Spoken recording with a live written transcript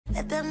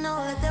let them know,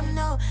 let them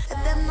know,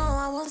 let them know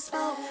I won't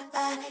smoke.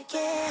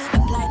 Yeah.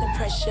 Apply the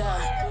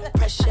pressure,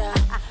 pressure,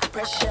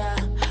 pressure.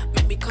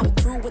 Make me come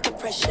through with the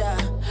pressure,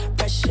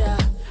 pressure,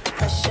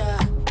 pressure.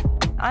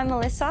 I'm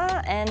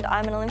Melissa and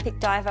I'm an Olympic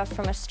diver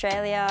from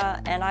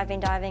Australia, and I've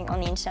been diving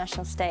on the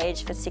international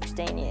stage for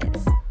 16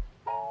 years.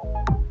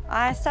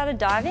 I started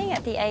diving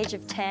at the age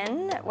of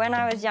 10. When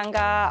I was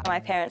younger, my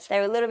parents, they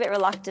were a little bit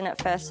reluctant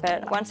at first,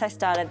 but once I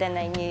started, then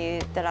they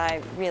knew that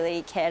I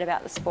really cared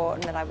about the sport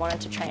and that I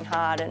wanted to train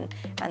hard and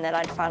that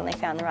I'd finally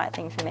found the right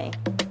thing for me.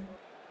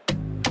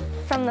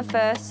 From the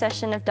first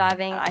session of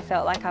diving, I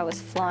felt like I was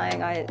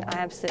flying. I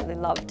absolutely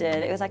loved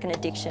it. It was like an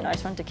addiction. I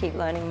just wanted to keep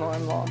learning more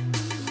and more.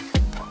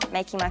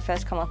 Making my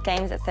first Commonwealth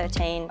Games at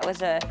 13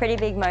 was a pretty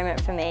big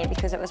moment for me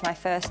because it was my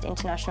first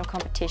international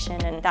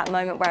competition, and that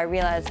moment where I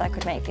realised I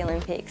could make the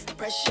Olympics.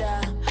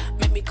 Pressure,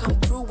 make me come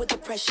through with the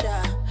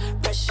pressure,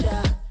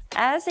 pressure.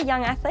 As a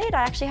young athlete,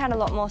 I actually had a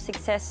lot more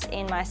success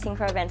in my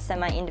synchro events than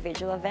my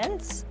individual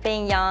events.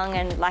 Being young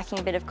and lacking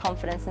a bit of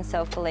confidence and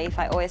self-belief,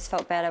 I always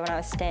felt better when I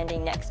was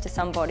standing next to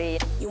somebody.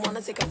 You wanna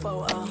take a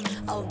photo?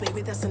 Oh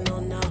baby, that's a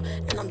no-no,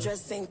 and I'm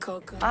dressed in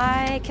cocoa.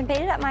 I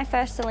competed at my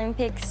first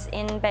Olympics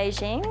in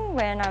Beijing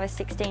when I was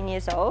 16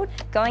 years old.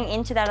 Going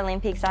into that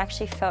Olympics, I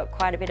actually felt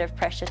quite a bit of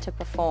pressure to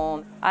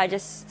perform. I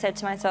just said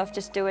to myself,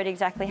 just do it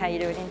exactly how you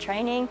do it in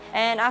training.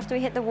 And after we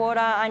hit the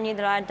water, I knew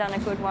that I'd done a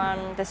good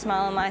one. The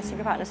smile on my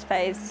synchro partner's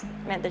face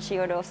meant that she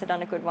had also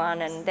done a good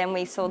one, and then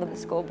we saw the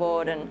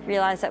scoreboard and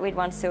realised that we'd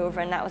won silver,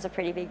 and that was a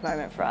pretty big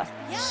moment for us.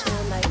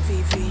 Shine like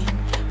Vivi,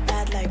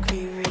 bad like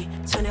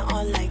Riri, turn it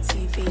on like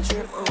TV,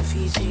 drip on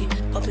Fiji,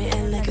 pop it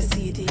in like a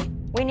CD.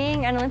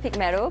 Winning an Olympic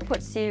medal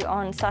puts you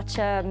on such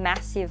a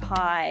massive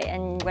high,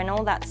 and when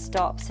all that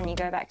stops and you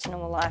go back to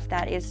normal life,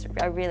 that is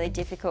a really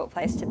difficult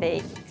place to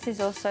be. This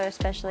is also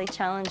especially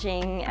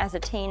challenging as a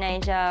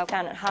teenager. I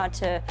found it hard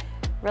to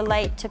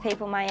relate to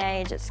people my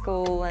age at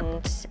school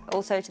and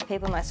also to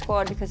people in my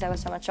squad because they were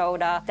so much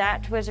older.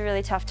 That was a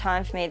really tough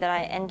time for me that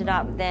I ended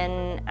up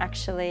then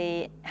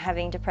actually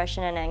having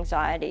depression and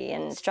anxiety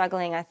and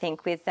struggling, I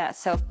think, with that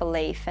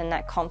self-belief and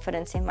that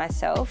confidence in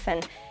myself.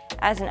 And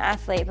as an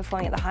athlete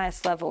performing at the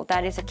highest level,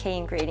 that is a key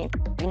ingredient.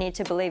 You need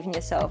to believe in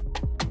yourself.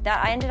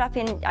 That I ended up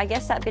in, I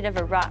guess, that bit of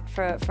a rut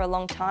for a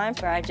long time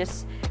where I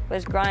just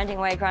was grinding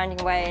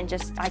away, and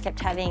just I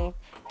kept having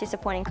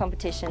disappointing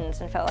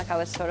competitions and felt like I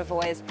was sort of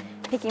always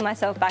picking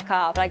myself back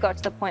up. I got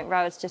to the point where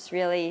I was just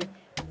really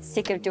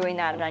sick of doing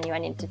that, and I knew I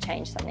needed to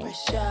change something.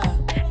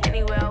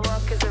 Anywhere I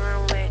walk is a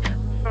runway.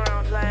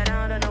 Around, fly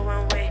down on the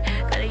runway.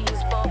 Gotta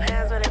use both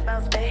hands when it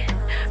bounce back.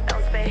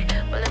 Bounce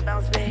back, will it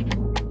bounce back?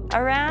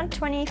 Around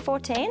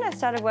 2014, I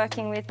started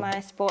working with my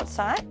sports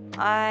site.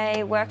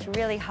 I worked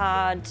really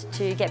hard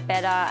to get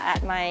better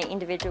at my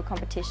individual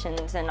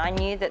competitions, and I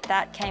knew that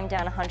that came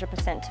down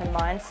 100% to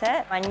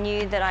mindset. I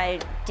knew that I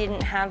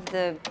didn't have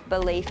the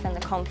belief and the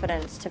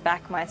confidence to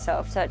back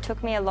myself, so it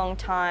took me a long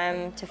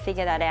time to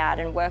figure that out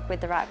and work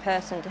with the right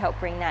person to help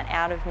bring that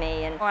out of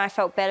me. And the more I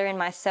felt better in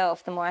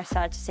myself, the more I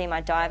started to see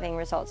my diving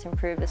results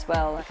improve as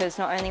well, because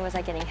not only was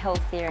I getting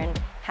healthier and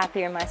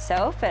happier in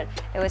myself, but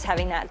it was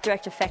having that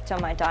direct effect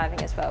on my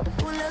diving as well.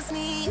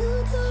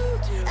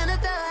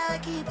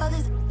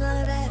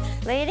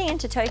 Leading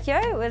into Tokyo,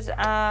 it was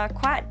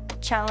quite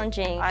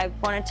challenging. I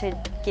wanted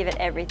to give it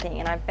everything,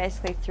 and I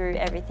basically threw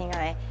everything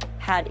I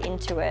had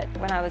into it.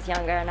 When I was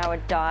younger and I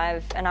would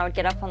dive and I would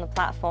get up on the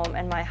platform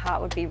and my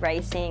heart would be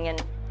racing,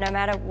 and no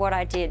matter what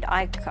I did,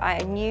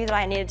 I knew that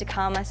I needed to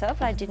calm myself,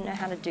 but I didn't know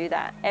how to do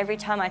that. Every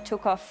time I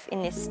took off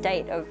in this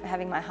state of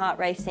having my heart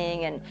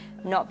racing and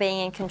not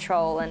being in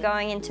control, and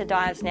going into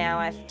dives now,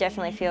 I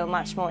definitely feel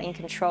much more in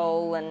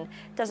control, and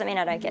it doesn't mean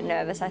I don't get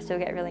nervous, I still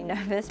get really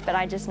nervous, but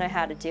I just know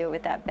how to deal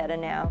with that better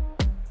now.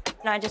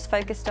 And I just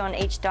focused on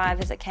each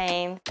dive as it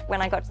came.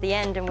 When I got to the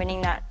end and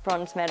winning that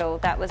bronze medal,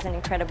 that was an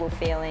incredible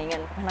feeling,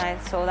 and when I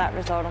saw that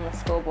result on the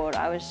scoreboard,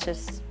 I was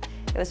just,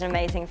 it was an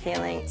amazing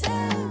feeling.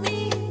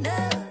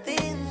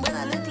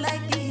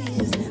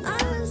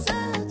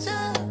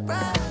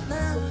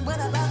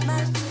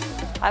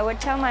 I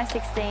would tell my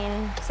 16,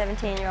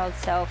 17-year-old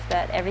self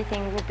that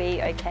everything will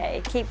be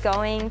okay. Keep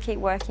going, keep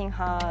working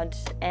hard,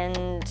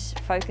 and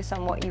focus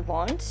on what you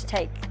want.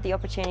 Take the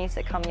opportunities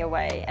that come your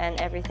way,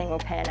 and everything will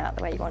pan out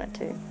the way you want it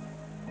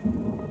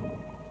to.